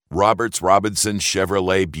Roberts Robinson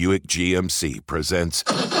Chevrolet Buick GMC presents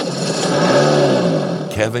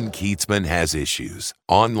Kevin Keatsman Has Issues,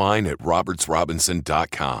 online at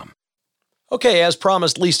robertsrobinson.com. Okay, as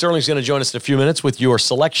promised, Lee Sterling's going to join us in a few minutes with your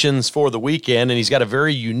selections for the weekend, and he's got a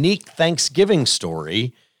very unique Thanksgiving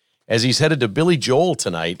story as he's headed to Billy Joel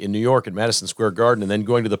tonight in New York at Madison Square Garden and then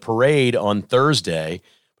going to the parade on Thursday.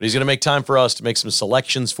 But he's going to make time for us to make some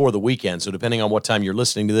selections for the weekend. So depending on what time you're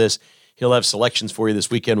listening to this, he'll have selections for you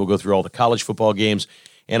this weekend. We'll go through all the college football games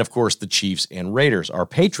and, of course, the Chiefs and Raiders. Our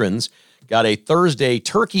patrons got a Thursday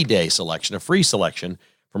Turkey Day selection, a free selection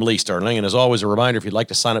from Lee Sterling. And as always, a reminder, if you'd like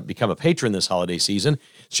to sign up, become a patron this holiday season,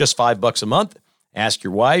 it's just $5 a month. Ask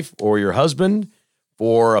your wife or your husband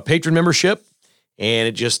for a patron membership, and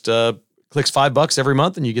it just clicks $5 every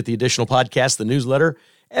month, and you get the additional podcast, the newsletter,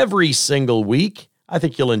 every single week. I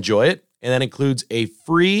think you'll enjoy it. And that includes a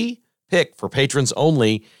free pick for patrons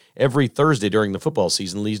only every Thursday during the football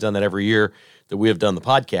season. Lee's done that every year that we have done the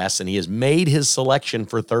podcast, and he has made his selection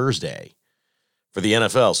for Thursday for the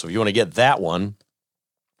NFL. So if you want to get that one,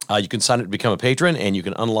 you can sign up to become a patron, and you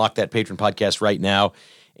can unlock that patron podcast right now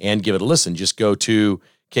and give it a listen. Just go to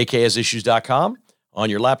kkasissues.com on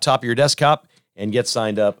your laptop or your desktop and get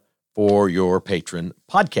signed up for your patron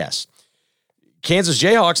podcast. Kansas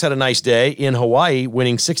Jayhawks had a nice day in Hawaii,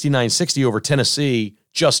 winning 69-60 over Tennessee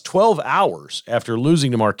just 12 hours after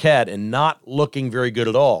losing to Marquette and not looking very good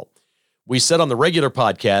at all. We said on the regular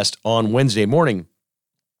podcast on Wednesday morning,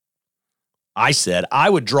 I said I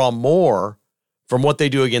would draw more from what they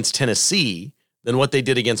do against Tennessee than what they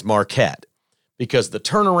did against Marquette. Because the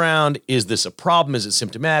turnaround, is this a problem? Is it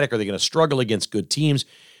symptomatic? Are they going to struggle against good teams?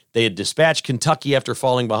 They had dispatched Kentucky after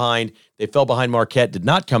falling behind. They fell behind Marquette, did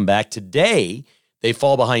not come back. Today, they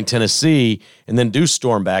fall behind Tennessee and then do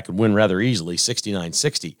storm back and win rather easily,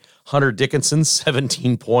 69-60. Hunter Dickinson,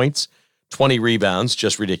 17 points, 20 rebounds,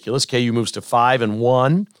 just ridiculous. KU moves to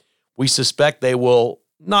 5-1. We suspect they will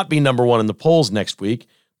not be number one in the polls next week,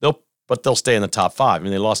 but they'll stay in the top 5. I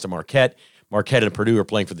mean, they lost to Marquette. Marquette and Purdue are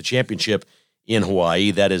playing for the championship in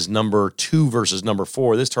Hawaii. That is number 2 versus number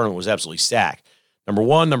 4. This tournament was absolutely stacked. Number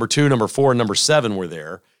 1, number 2, number 4, and number 7 were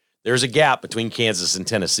there. There's a gap between Kansas and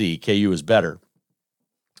Tennessee. KU is better.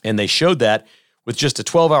 And they showed that with just a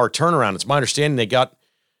 12-hour turnaround. It's my understanding they got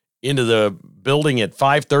into the building at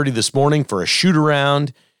 5:30 this morning for a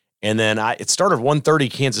shoot-around, and then it started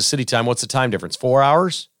 1:30 Kansas City time. What's the time difference? 4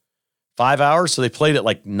 hours? 5 hours? So they played at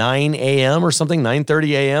like 9 a.m. or something,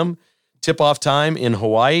 9:30 a.m. tip-off time in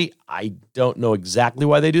Hawaii. I don't know exactly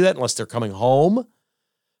why they do that unless they're coming home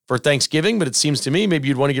for Thanksgiving, but it seems to me maybe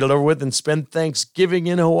you'd want to get it over with and spend Thanksgiving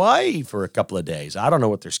in Hawaii for a couple of days. I don't know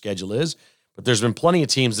what their schedule is, but there's been plenty of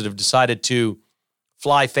teams that have decided to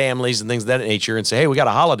fly families and things of that nature and say, hey, we got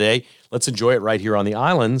a holiday. Let's enjoy it right here on the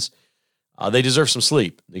islands. They deserve some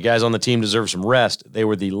sleep. The guys on the team deserve some rest. They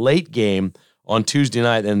were the late game on Tuesday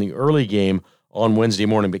night and the early game on Wednesday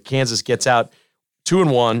morning, but Kansas gets out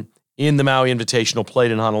 2-1 in the Maui Invitational,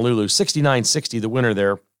 played in Honolulu. 69-60, the winner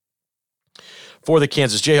there for the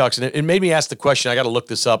Kansas Jayhawks. And it made me ask the question, I got to look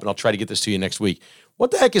this up, and I'll try to get this to you next week. What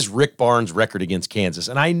the heck is Rick Barnes' record against Kansas?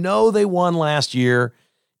 And I know they won last year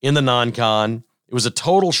in the non-con. It was a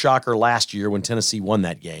total shocker last year when Tennessee won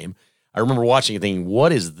that game. I remember watching it thinking,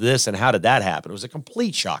 what is this and how did that happen? It was a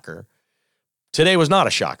complete shocker. Today was not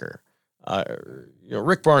a shocker.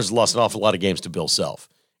 Rick Barnes has lost an awful lot of games to Bill Self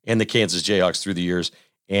and the Kansas Jayhawks through the years,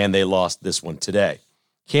 and they lost this one today.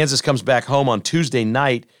 Kansas comes back home on Tuesday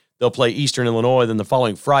night. They'll play Eastern Illinois. Then the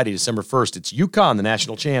following Friday, December 1st, it's UConn, the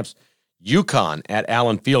national champs. UConn at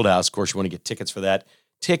Allen Fieldhouse. Of course, you want to get tickets for that.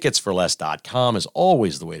 Ticketsforless.com is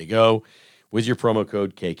always the way to go with your promo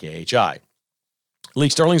code KKHI. Lee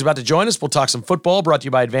Sterling's about to join us. We'll talk some football, brought to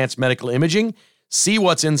you by Advanced Medical Imaging. See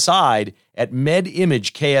what's inside at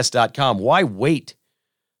medimageks.com. Why wait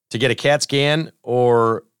to get a CAT scan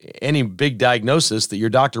or any big diagnosis that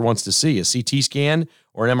your doctor wants to see? A CT scan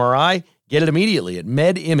or an MRI? Get it immediately at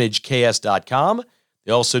medimageks.com.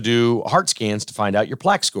 They also do heart scans to find out your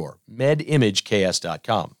plaque score.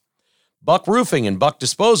 medimageks.com. Buck Roofing and Buck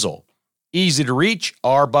Disposal. Easy to reach.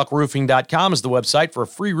 rbuckroofing.com is the website for a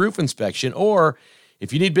free roof inspection. Or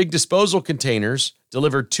if you need big disposal containers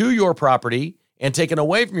delivered to your property and taken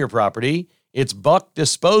away from your property, it's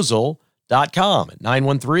buckdisposal.com at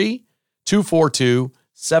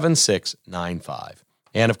 913-242-7695.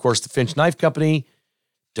 And, of course, the Finch Knife Company.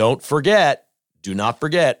 Do not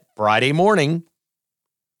forget, Friday morning,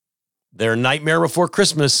 their Nightmare Before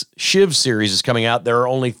Christmas Shiv series is coming out. There are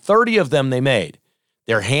only 30 of them they made.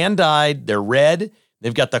 They're hand-dyed. They're red.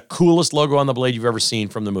 They've got the coolest logo on the blade you've ever seen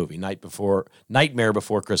from the movie, Nightmare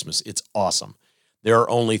Before Christmas. It's awesome. There are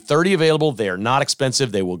only 30 available. They are not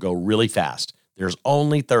expensive. They will go really fast. There's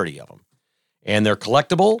only 30 of them. And they're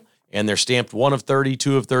collectible, and they're stamped 1 of 30,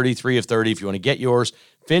 2 of 30, 3 of 30. If you want to get yours,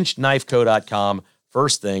 FinchKnifeCo.com,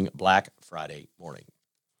 first thing Black Friday morning.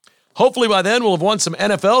 Hopefully by then we'll have won some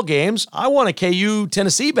NFL games. I won a KU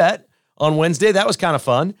Tennessee bet on Wednesday. That was kind of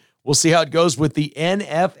fun. We'll see how it goes with the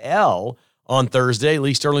NFL on Thursday.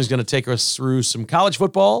 Lee Sterling's going to take us through some college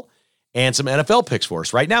football and some NFL picks for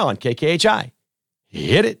us right now on KKHI.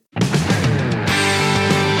 Hit it.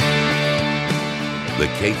 The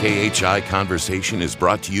KKHI conversation is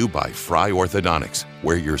brought to you by Fry Orthodontics,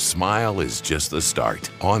 where your smile is just the start.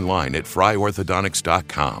 Online at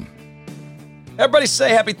fryorthodontics.com. Everybody say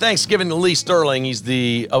happy Thanksgiving to Lee Sterling. He's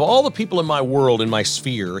of all the people in my world, in my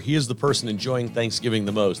sphere, he is the person enjoying Thanksgiving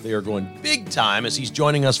the most. They are going big time as he's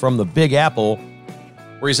joining us from the Big Apple,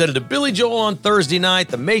 where he's headed to Billy Joel on Thursday night,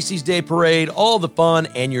 the Macy's Day Parade, all the fun,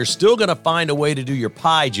 and you're still going to find a way to do your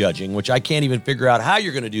pie judging, which I can't even figure out how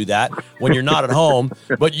you're going to do that when you're not at home,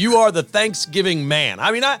 but you are the Thanksgiving man.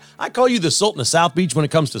 I mean, I call you the Sultan of South Beach when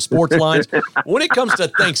it comes to sports lines. When it comes to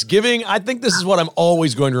Thanksgiving, I think this is what I'm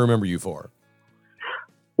always going to remember you for.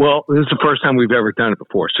 Well, this is the first time we've ever done it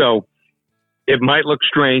before, so it might look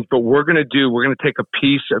strange, but we're going to take a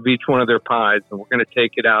piece of each one of their pies, and we're going to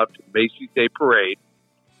take it out to the Macy's Day Parade,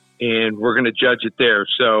 and we're going to judge it there.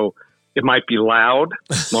 So it might be loud.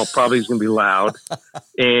 Well, probably it's going to be loud,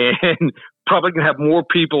 and probably going to have more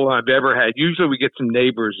people than I've ever had. Usually we get some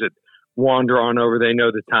neighbors that wander on over. They know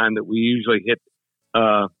the time that we usually hit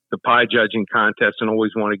the pie judging contest and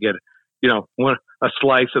always want to get, a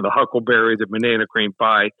slice of the huckleberry, the banana cream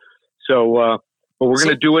pie. So, but we're going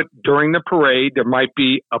to do it during the parade. There might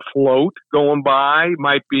be a float going by,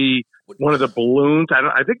 might be one of the balloons.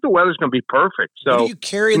 I think the weather's going to be perfect. So, what are you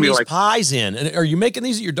carrying these pies in? And are you making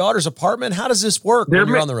these at your daughter's apartment? How does this work when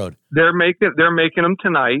you're on the road? They're making them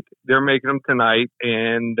tonight.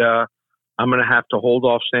 And I'm going to have to hold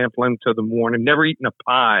off sampling till the morning. Never eaten a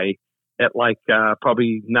pie at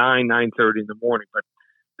probably 9:30 in the morning, but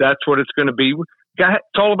that's what it's going to be.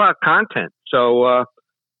 It's all about content. So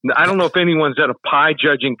I don't know if anyone's at a pie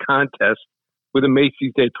judging contest with a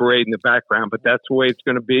Macy's Day Parade in the background, but that's the way it's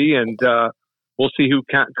going to be, and we'll see who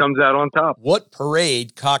comes out on top. What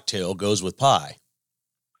parade cocktail goes with pie?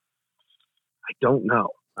 I don't know,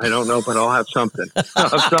 but I'll have something. I'll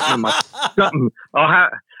have something.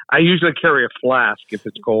 I usually carry a flask if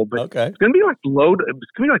it's cold, but okay. It's going to be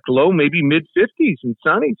low, maybe mid-50s and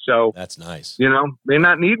sunny. So that's nice. May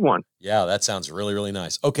not need one. Yeah, that sounds really, really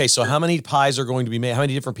nice. Okay, so how many pies are going to be made? How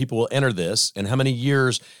many different people will enter this? And how many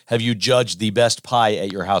years have you judged the best pie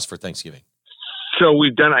at your house for Thanksgiving? So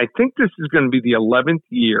I think this is going to be the 11th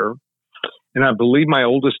year. And I believe my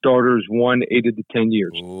oldest daughter's won 8 of the 10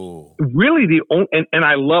 years. Ooh. Really and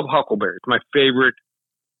I love huckleberries. My favorite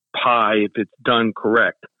pie if it's done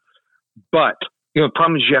correct. But, the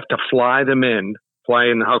problem is you have to fly in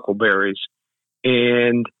the huckleberries.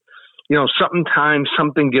 And, sometimes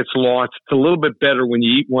something gets lost. It's a little bit better when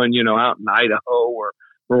you eat one, out in Idaho or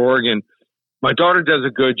Oregon. My daughter does a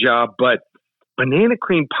good job, but banana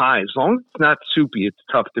cream pie, as long as it's not soupy, it's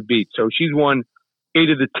tough to beat. So she's won 8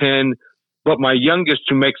 of the 10. But my youngest,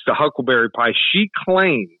 who makes the huckleberry pie, she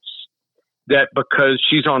claims that because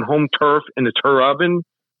she's on home turf and it's her oven,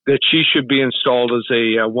 that she should be installed as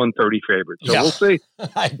a 130 favorite. So We'll see.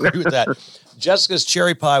 I agree with that. Jessica's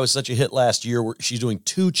cherry pie was such a hit last year. She's doing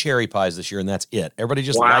 2 cherry pies this year, and that's it. Everybody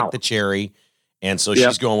just liked the cherry, and so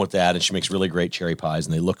she's going with that, and she makes really great cherry pies,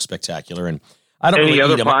 and they look spectacular. And I don't Any really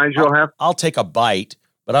other eat them. pies you'll have? I'll take a bite,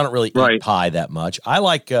 but I don't really eat pie that much. I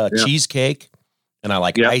like cheesecake, and I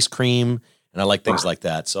like ice cream, and I like things like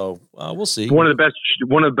that. So we'll see. One of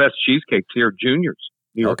the best cheesecakes here at Junior's,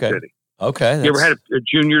 New York City. Okay. You ever had a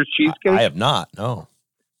Junior's cheesecake? I have not, no.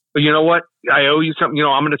 But you know what? I owe you something.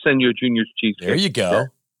 I'm going to send you a Junior's cheesecake. There you go.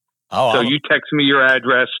 There. Oh, so you text me your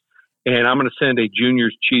address, and I'm going to send a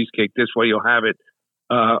Junior's cheesecake. This way you'll have it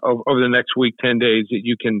over the next week, 10 days, that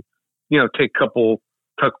you can, take a couple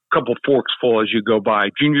forks full as you go by.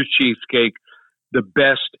 Junior's cheesecake, the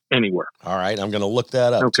best anywhere. All right, I'm going to look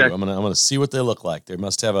that up too. I'm going to see what they look like. They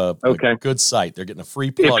must have a good site. They're getting a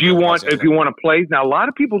free plug. If you want to play, now a lot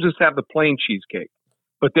of people just have the plain cheesecake,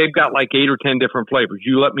 but they've got like 8 or 10 different flavors.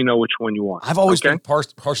 You let me know which one you want. I've always been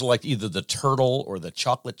partial like either the turtle or the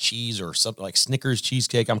chocolate cheese or something like Snickers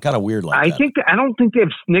cheesecake. I'm kind of weird like that. I don't think they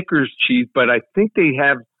have Snickers cheese, but I think they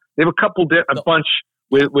have a couple a bunch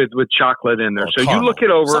with chocolate in there. So caramel. You look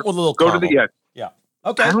it over. Something with a little caramel. Yeah.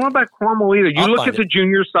 Okay. I don't know about caramel either. You look at the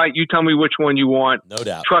Junior site. You tell me which one you want. No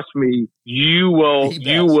doubt. Trust me, you will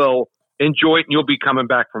enjoy it, and you'll be coming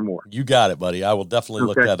back for more. You got it, buddy. I will definitely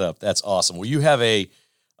look that up. That's awesome. Well, you have a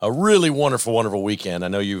really wonderful, wonderful weekend. I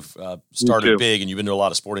know you've started big and you've been to a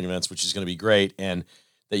lot of sporting events, which is going to be great. And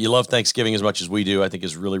that you love Thanksgiving as much as we do, I think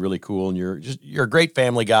is really, really cool. And you're a great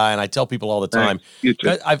family guy. And I tell people all the time, you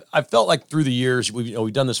too. I've felt like through the years,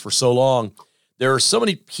 we've done this for so long. There are so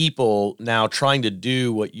many people now trying to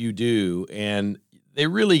do what you do, and they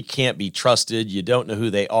really can't be trusted. You don't know who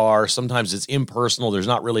they are. Sometimes it's impersonal. There's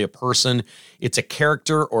not really a person. It's a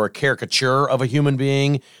character or a caricature of a human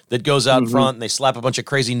being that goes out front and they slap a bunch of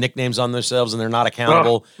crazy nicknames on themselves and they're not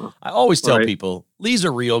accountable. I always tell people, Lee's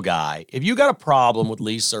a real guy. If you got a problem with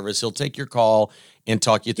Lee's service, he'll take your call and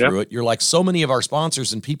talk you through it. You're like so many of our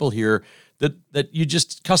sponsors and people here that you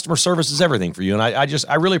just, customer service is everything for you. And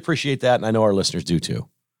I really appreciate that. And I know our listeners do too.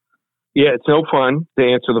 Yeah, it's no fun to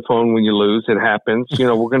answer the phone when you lose. It happens. We're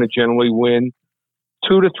going to generally win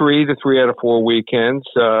 2 to 3 out of 4 weekends.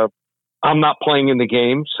 I'm not playing in the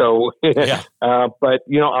game, so but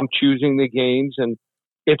I'm choosing the games, and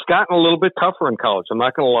it's gotten a little bit tougher in college. I'm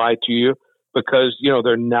not going to lie to you because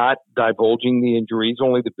they're not divulging the injuries.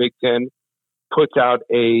 Only the Big Ten puts out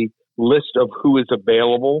a list of who is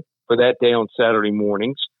available for that day on Saturday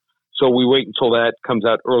mornings. So we wait until that comes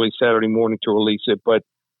out early Saturday morning to release it, but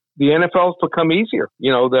the NFL's become easier.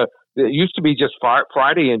 It used to be just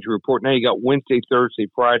Friday injury report. Now you got Wednesday, Thursday,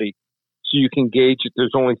 Friday. So you can gauge that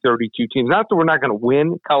there's only 32 teams. Not that we're not going to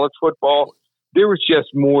win college football. There was just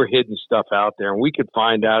more hidden stuff out there, and we could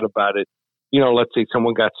find out about it. Let's say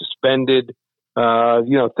someone got suspended,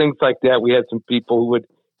 things like that. We had some people who would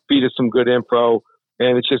feed us some good info,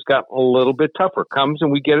 and it's just gotten a little bit tougher. Comes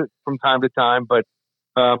and we get it from time to time, but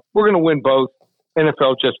we're going to win both.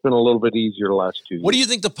 NFL just been a little bit easier the last 2 years. What do you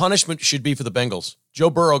think the punishment should be for the Bengals? Joe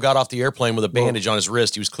Burrow got off the airplane with a bandage on his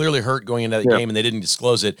wrist. He was clearly hurt going into that game, and they didn't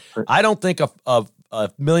disclose it. I don't think a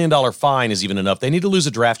 $1 million fine is even enough. They need to lose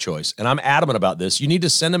a draft choice, and I'm adamant about this. You need to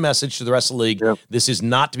send a message to the rest of the league. This is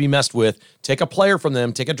not to be messed with. Take a player from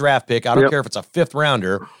them. Take a draft pick. I don't care if it's a 5th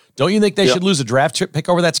rounder. Don't you think they should lose a draft pick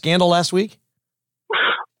over that scandal last week?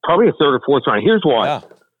 Probably a 3rd or 4th round. Here's why. Yeah.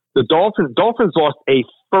 The Dolphins lost a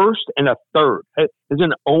 1st and a 3rd as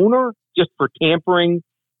an owner just for tampering,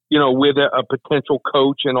 with a potential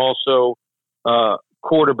coach and also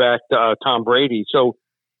quarterback Tom Brady. So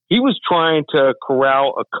he was trying to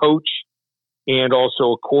corral a coach and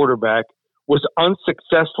also a quarterback, was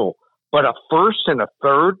unsuccessful. But a 1st and a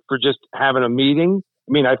 3rd for just having a meeting,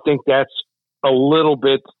 I think that's a little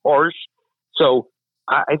bit harsh. So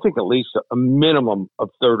I think at least a minimum of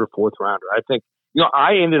 3rd or 4th rounder. I think.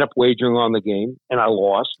 I ended up wagering on the game, and I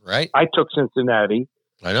lost. Right. I took Cincinnati.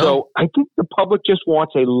 I know. So I think the public just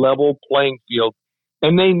wants a level playing field,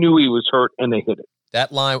 and they knew he was hurt, and they hit it.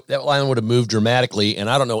 That line would have moved dramatically, and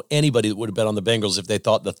I don't know anybody that would have bet on the Bengals if they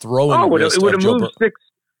thought the throwing risk it would have moved 6.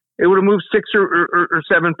 It would have moved 6 or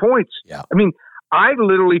 7 points. Yeah. I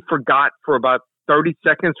literally forgot for about 30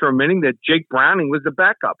 seconds or a minute that Jake Browning was the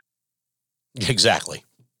backup. Exactly.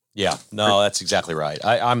 Yeah, no, that's exactly right.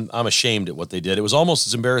 I'm ashamed at what they did. It was almost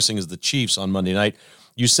as embarrassing as the Chiefs on Monday night.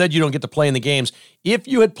 You said you don't get to play in the games. If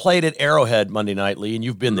you had played at Arrowhead Monday night, Lee, and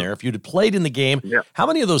you've been there, if you'd had played in the game, how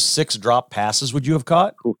many of those 6 drop passes would you have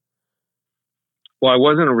caught? Well, I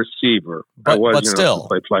wasn't a receiver. But still.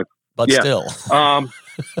 Still.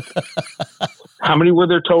 How many were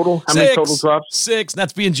there total? How many total drops? 6.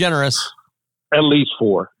 That's being generous. At least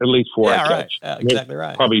 4. Yeah, right. Yeah, exactly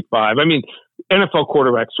right. Probably 5. NFL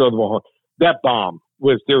quarterbacks throw the ball. That bomb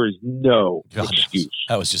there is no excuse.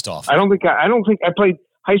 That was just awful. I don't think I played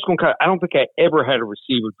high school. I don't think I ever had a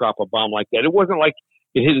receiver drop a bomb like that. It wasn't like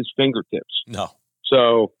it hit his fingertips. No.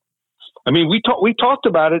 So, we talked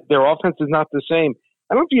about it. Their offense is not the same.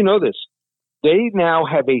 I don't know if you know this. They now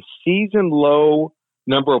have a season low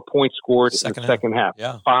number of points scored in the second half.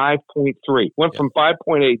 Yeah. 5.3. Went from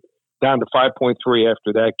 5.8 down to 5.3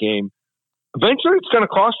 after that game. Eventually, it's going to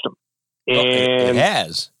cost them. And it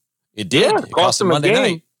has. It did. Yeah, it cost them Monday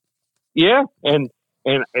night. Yeah, and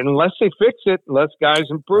unless they fix it, unless guys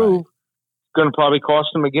improve, it's going to probably cost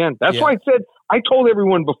them again. That's why I told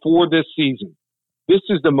everyone before this season, this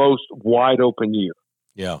is the most wide open year.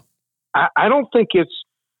 Yeah. I don't think it's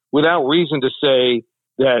without reason to say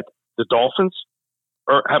that the Dolphins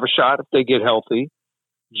have a shot if they get healthy.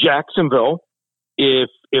 Jacksonville, if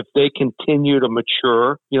they continue to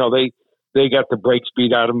mature, they got the brakes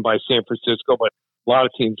beat out of them by San Francisco, but a lot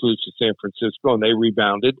of teams lose to San Francisco, and they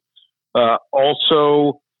rebounded.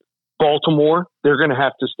 Also, Baltimore, they're going to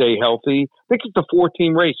have to stay healthy. I think it's the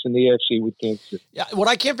 4-team race in the AFC with Kansas City. Yeah, what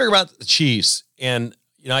I can't figure about the Chiefs, and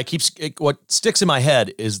what sticks in my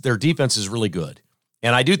head is their defense is really good.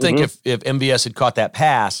 And I do think if MVS had caught that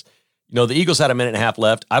pass, The Eagles had a minute and a half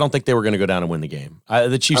left. I don't think they were going to go down and win the game.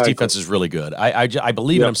 The Chiefs' defense is really good. I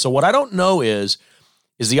believe in them. So what I don't know is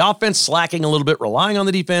the offense slacking a little bit, relying on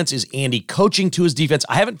the defense? Is Andy coaching to his defense?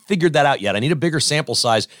 I haven't figured that out yet. I need a bigger sample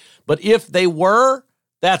size. But if they were,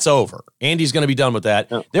 that's over. Andy's going to be done with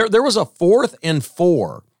that. Yeah. There was a 4th and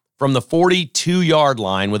 4 from the 42-yard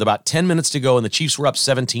line with about 10 minutes to go, and the Chiefs were up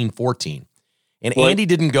 17-14. And Andy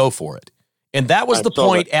didn't go for it. And that was the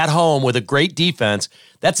point at home with a great defense.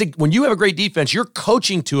 When you have a great defense, you're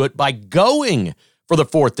coaching to it by going for the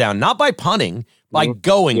 4th down, not by punting, by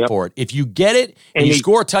going for it. If you get it and you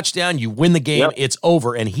score a touchdown, you win the game, it's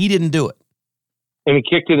over. And he didn't do it. And he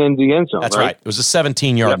kicked it into the end zone. That's right. It was a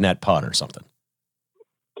 17-yard net punt or something.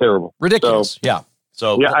 Terrible. Ridiculous. I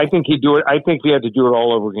think he'd do it. I think if he had to do it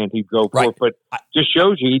all over again, he'd go for it. But just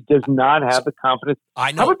shows you he does not have the confidence.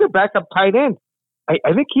 I know. How about their backup tight end?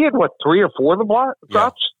 I think he had, 3 or 4 of the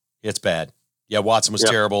drops? It's bad. Yeah, Watson was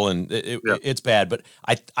terrible, and it's bad. But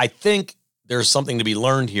I think there's something to be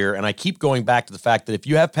learned here, and I keep going back to the fact that if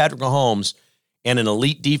you have Patrick Mahomes and an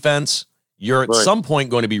elite defense, you're at some point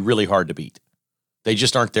going to be really hard to beat. They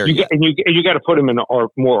just aren't there yet. And you got to put them in a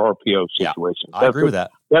more RPO situation. I agree with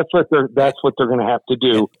that. That's what they're going to have to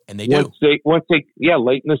do. And they do. Once they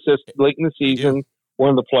late in the season or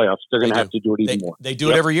in the playoffs, they're going to have to do it even more. They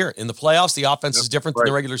do it every year. In the playoffs, the offense is different than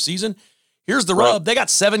the regular season. Here's the rub. They got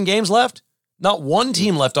 7 games left. Not one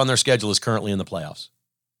team left on their schedule is currently in the playoffs.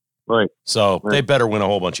 Right. So they better win a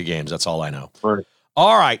whole bunch of games. That's all I know. Right.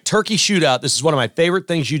 All right. Turkey shootout. This is one of my favorite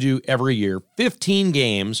things you do every year. 15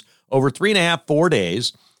 games over 3.5, 4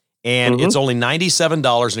 days. And it's only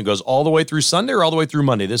 $97, and it goes all the way through Sunday or all the way through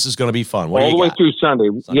Monday. This is going to be fun. All the way through Sunday.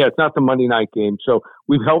 Yeah, it's not the Monday night game. So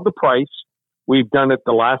we've held the price. We've done it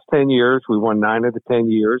the last 10 years. We won 9 of the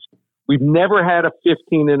 10 years. We've never had a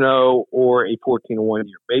 15-0 or a 14-1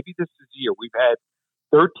 year. Maybe this is the year. We've had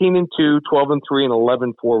 13-2, 12-3,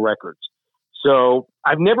 and 11-4 records. So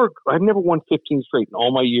I've never won 15 straight in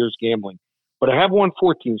all my years gambling, but I have won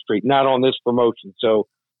 14 straight, not on this promotion. So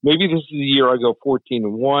maybe this is the year I go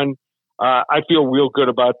 14-1. I feel real good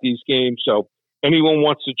about these games. So anyone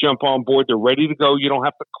wants to jump on board, they're ready to go. You don't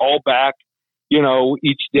have to call back,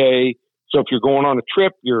 each day. So if you're going on a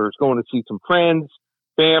trip, you're going to see some friends,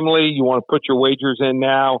 family, you want to put your wagers in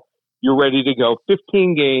now, you're ready to go.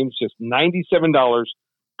 15 games, just $97.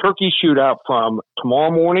 Turkey shootout from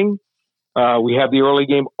tomorrow morning. We have the early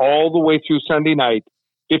game all the way through Sunday night.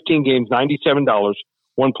 15 games, $97.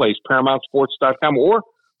 One place, ParamountSports.com, or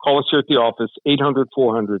call us here at the office,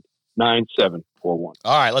 800-400-9741. All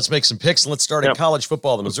right, let's make some picks, and let's start in college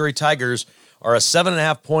football. The Missouri Tigers are a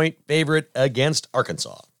 7.5-point favorite against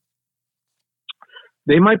Arkansas.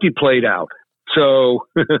 They might be played out. So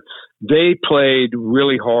they played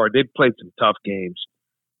really hard. They played some tough games.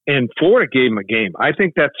 And Florida gave them a game. I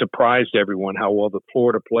think that surprised everyone how well the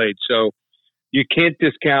Florida played. So you can't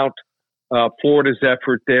discount Florida's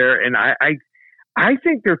effort there. And I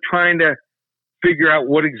think they're trying to figure out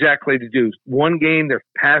what exactly to do. One game, they're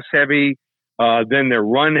pass heavy. Then they're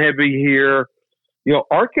run heavy here.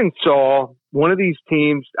 Arkansas, one of these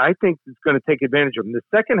teams, I think is going to take advantage of them. The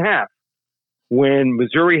second half, when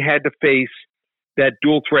Missouri had to face that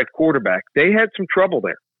dual threat quarterback, they had some trouble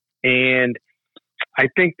there. And I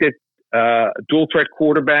think that dual threat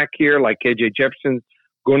quarterback here, like KJ Jefferson,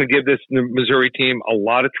 going to give this Missouri team a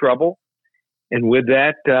lot of trouble. And with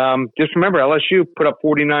that, just remember, LSU put up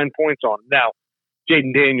 49 points on them. Now,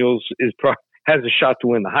 Jaden Daniels has a shot to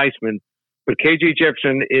win the Heisman, but KJ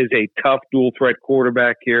Jefferson is a tough dual threat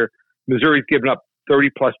quarterback here. Missouri's given up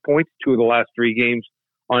 30-plus points 2 of the last 3 games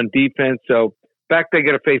on defense. So, in fact, they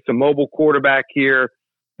got to face a mobile quarterback here.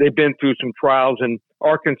 They've been through some trials, and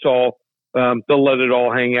Arkansas, they'll let it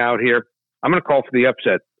all hang out here. I'm going to call for the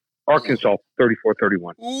upset. Arkansas,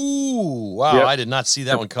 34-31. Ooh, wow. Yep. I did not see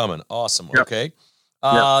that one coming. Awesome. Yep. Okay.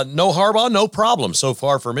 No Harbaugh, no problem so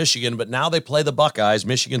far for Michigan, but now they play the Buckeyes.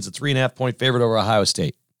 Michigan's a 3.5-point favorite over Ohio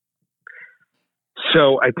State.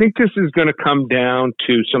 So I think this is going to come down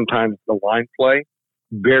to sometimes the line play.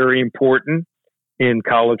 Very important in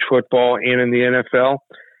college football and in the NFL.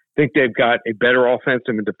 I think they've got a better offensive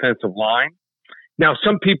and defensive line. Now,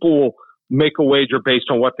 some people will make a wager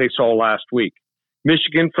based on what they saw last week.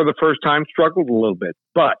 Michigan, for the first time, struggled a little bit,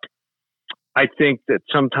 but I think that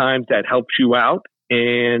sometimes that helps you out,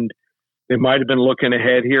 and they might have been looking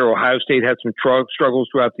ahead here. Ohio State had some struggles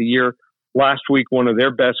throughout the year. Last week, one of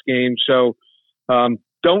their best games. So don't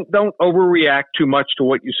overreact too much to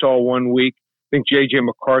what you saw one week. I think J.J.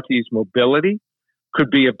 McCarthy's mobility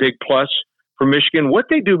could be a big plus for Michigan. What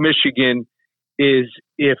they do, Michigan, is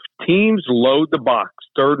if teams load the box,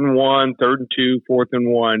 3rd and 1, 3rd and 2, 4th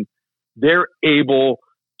and 1, they're able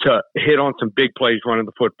to hit on some big plays running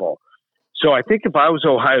the football. So I think if I was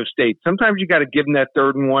Ohio State, sometimes you got to give them that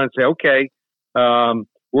 3rd and 1 and say, okay,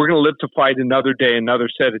 we're going to live to fight another day, another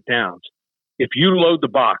set of downs. If you load the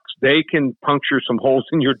box, they can puncture some holes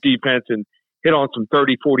in your defense and hit on some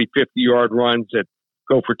 30, 40, 50-yard runs that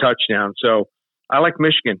go for touchdowns. So I like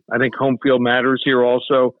Michigan. I think home field matters here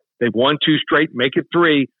also. They've won 2 straight, make it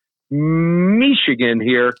 3. Michigan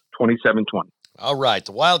here, 27-20. All right.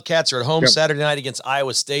 The Wildcats are at home Saturday night against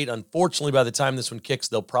Iowa State. Unfortunately, by the time this one kicks,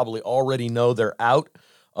 they'll probably already know they're out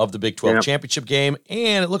of the Big 12 championship game.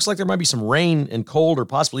 And it looks like there might be some rain and cold or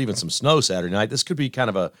possibly even some snow Saturday night. This could be kind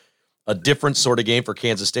of a different sort of game for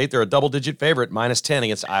Kansas State. They're a double-digit favorite, -10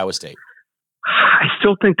 against Iowa State. I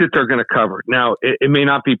still think that they're going to cover. Now, it may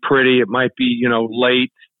not be pretty. It might be,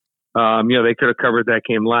 late. They could have covered that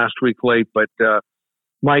game last week late, but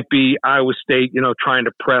might be Iowa State, trying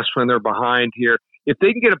to press when they're behind here. If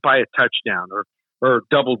they can get it by a touchdown or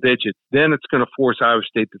double digits, then it's going to force Iowa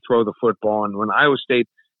State to throw the football. And when Iowa State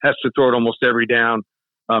has to throw it almost every down,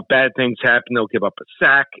 bad things happen. They'll give up a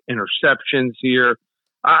sack, interceptions here.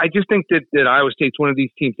 I just think that Iowa State's one of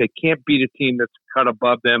these teams. They can't beat a team that's cut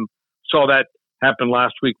above them. Saw that happen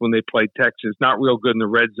last week when they played Texas. Not real good in the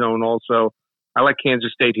red zone also. I like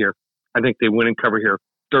Kansas State here. I think they win and cover here,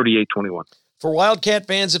 38-21. For Wildcat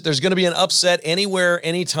fans, if there's going to be an upset anywhere,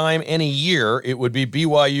 anytime, any year, it would be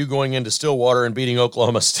BYU going into Stillwater and beating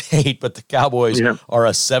Oklahoma State, but the Cowboys are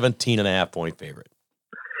a 17.5-point favorite.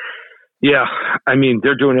 Yeah, I mean,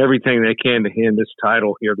 they're doing everything they can to hand this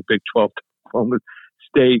title here, the Big 12 to Oklahoma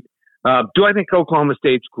State. Do I think Oklahoma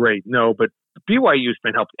State's great? No, but BYU's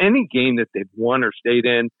been helped. Any game that they've won or stayed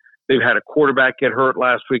in, they've had a quarterback get hurt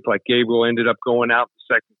last week, like Gabriel ended up going out in the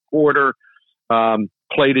second quarter,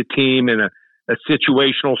 played a team in a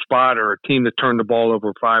situational spot or a team that turned the ball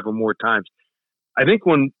over 5 or more times. I think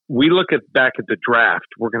when we look back at the draft,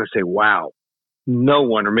 we're going to say, wow, no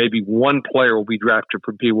one or maybe one player will be drafted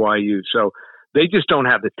for BYU. So they just don't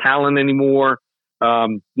have the talent anymore.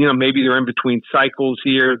 Maybe they're in between cycles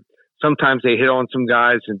here. Sometimes they hit on some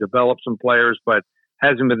guys and develop some players, but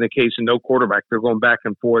hasn't been the case in no quarterback. They're going back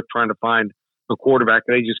and forth trying to find a quarterback.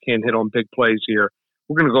 They just can't hit on big plays here.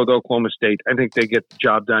 We're going to go to Oklahoma State. I think they get the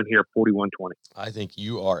job done here, 41-20. I think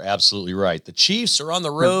you are absolutely right. The Chiefs are on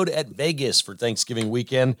the road at Vegas for Thanksgiving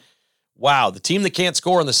weekend. Wow, the team that can't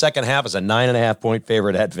score in the second half is a 9.5-point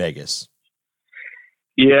favorite at Vegas.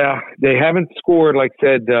 Yeah, they haven't scored, like I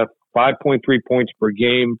said, 5.3 points per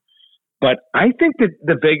game. But I think that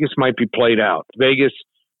the Vegas might be played out. Vegas,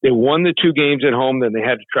 they won the 2 games at home, then they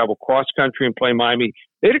had to travel cross-country and play Miami.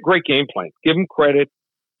 They had a great game plan. Give them credit.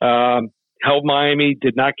 Held Miami,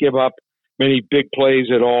 did not give up many big plays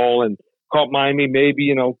at all, and caught Miami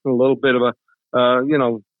maybe, a little bit of a,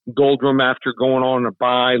 doldrum after going on a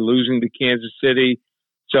bye, losing to Kansas City.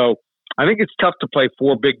 So I think it's tough to play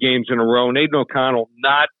 4 big games in a row. Nathan O'Connell,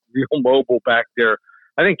 not real mobile back there.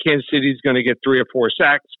 I think Kansas City's going to get 3 or 4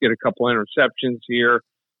 sacks, get a couple interceptions here.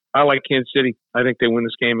 I like Kansas City. I think they win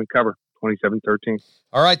this game and cover 27-13.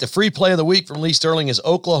 All right, the free play of the week from Lee Sterling is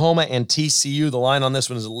Oklahoma and TCU. The line on this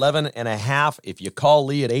one is 11.5. If you call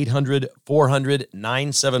Lee at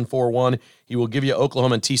 800-400-9741, he will give you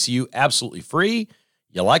Oklahoma and TCU absolutely free.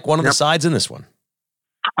 You like one of the sides in this one?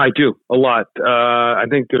 I do, a lot. I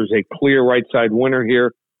think there's a clear right side winner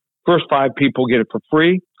here. First 5 people get it for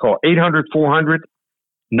free. Call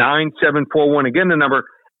 800-400-9741. Again, the number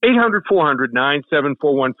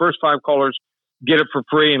 800-400-9741. First 5 callers get it for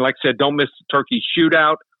free. And like I said, don't miss the turkey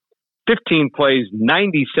shootout. 15 plays,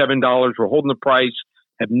 $97. We're holding the price.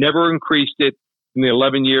 Have never increased it in the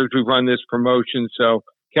 11 years we've run this promotion. So,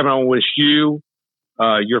 Kevin, I wish you,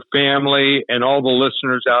 your family, and all the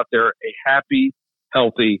listeners out there a happy,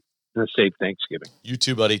 healthy, and a safe Thanksgiving. You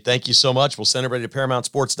too, buddy. Thank you so much. We'll send everybody to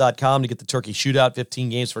ParamountSports.com to get the turkey shootout, 15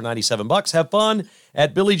 games for $97. Have fun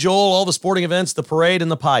at Billy Joel, all the sporting events, the parade, and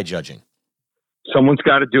the pie judging. Someone's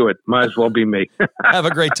got to do it. Might as well be me. Have a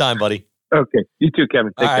great time, buddy. Okay. You too,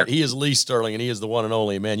 Kevin. Take care. He is Lee Sterling, and he is the one and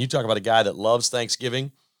only. Man, you talk about a guy that loves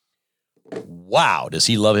Thanksgiving. Wow, does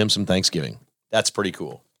he love him some Thanksgiving. That's pretty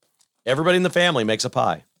cool. Everybody in the family makes a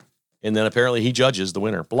pie. And then apparently he judges the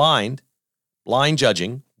winner. Blind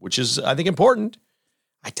judging, which is, I think, important.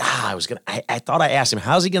 I thought I asked him,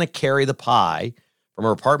 how's he going to carry the pie from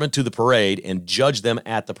her apartment to the parade and judge them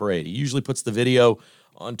at the parade? He usually puts the video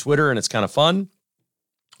on Twitter, and it's kind of fun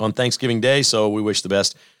on Thanksgiving Day, so we wish the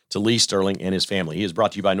best to Lee Sterling and his family. He is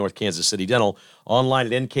brought to you by North Kansas City Dental, online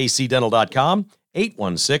at nkcdental.com,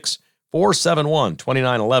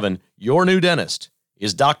 816-471-2911. Your new dentist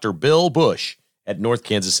is Dr. Bill Bush at North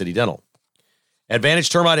Kansas City Dental. Advantage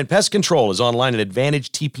Termite and Pest Control is online at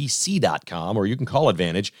AdvantageTPC.com, or you can call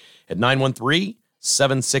Advantage at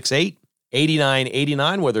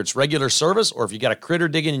 913-768-8989, whether it's regular service or if you got a critter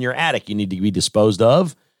digging in your attic you need to be disposed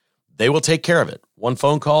of, they will take care of it. One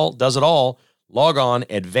phone call does it all. Log on,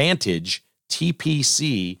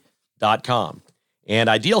 AdvantageTPC.com. And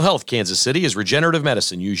Ideal Health Kansas City is regenerative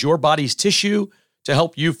medicine. Use your body's tissue to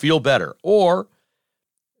help you feel better. Or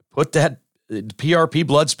put that PRP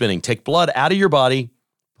blood spinning. Take blood out of your body,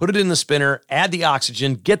 put it in the spinner, add the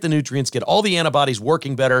oxygen, get the nutrients, get all the antibodies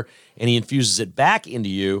working better, and he infuses it back into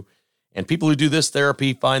you. And people who do this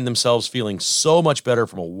therapy find themselves feeling so much better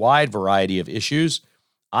from a wide variety of issues.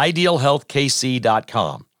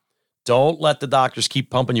 IdealHealthKC.com. Don't let the doctors keep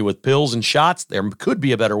pumping you with pills and shots. There could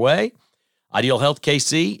be a better way. Ideal Health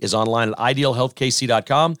KC is online at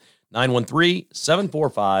IdealHealthKC.com,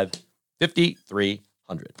 913-745-5300.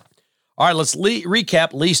 All right, let's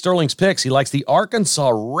recap Lee Sterling's picks. He likes the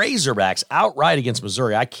Arkansas Razorbacks outright against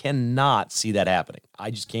Missouri. I cannot see that happening.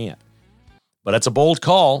 I just can't. But that's a bold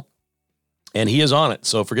call, and he is on it.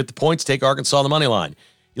 So forget the points. Take Arkansas on the money line.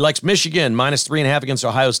 He likes Michigan, -3.5 against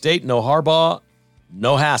Ohio State. No Harbaugh,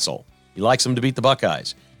 no hassle. He likes them to beat the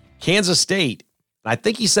Buckeyes. Kansas State, I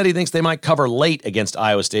think he said he thinks they might cover late against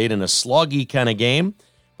Iowa State in a sloggy kind of game,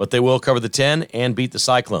 but they will cover the 10 and beat the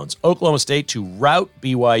Cyclones. Oklahoma State to rout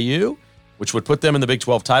BYU, which would put them in the Big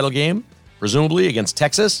 12 title game, presumably against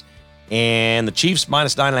Texas. And the Chiefs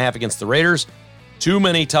 -9.5 against the Raiders. Too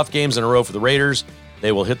many tough games in a row for the Raiders.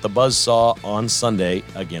 They will hit the buzzsaw on Sunday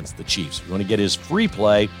against the Chiefs. If you want to get his free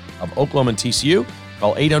play of Oklahoma and TCU,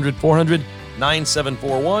 call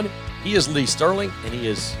 800-400-9741. He is Lee Sterling, and he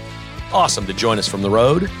is awesome to join us from the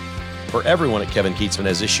road. For everyone at Kevin Keatsman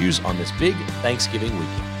Has Issues on this big Thanksgiving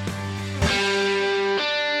weekend.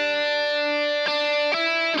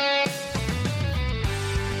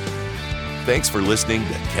 Thanks for listening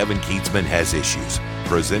to Kevin Keatsman Has Issues,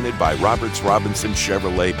 presented by Roberts Robinson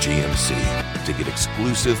Chevrolet GMC. To get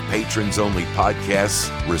exclusive patrons-only podcasts,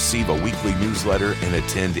 receive a weekly newsletter, and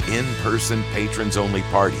attend in-person patrons-only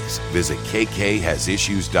parties, visit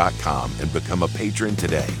KKHasIssues.com and become a patron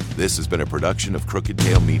today. This has been a production of Crooked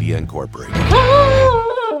Tail Media Incorporated.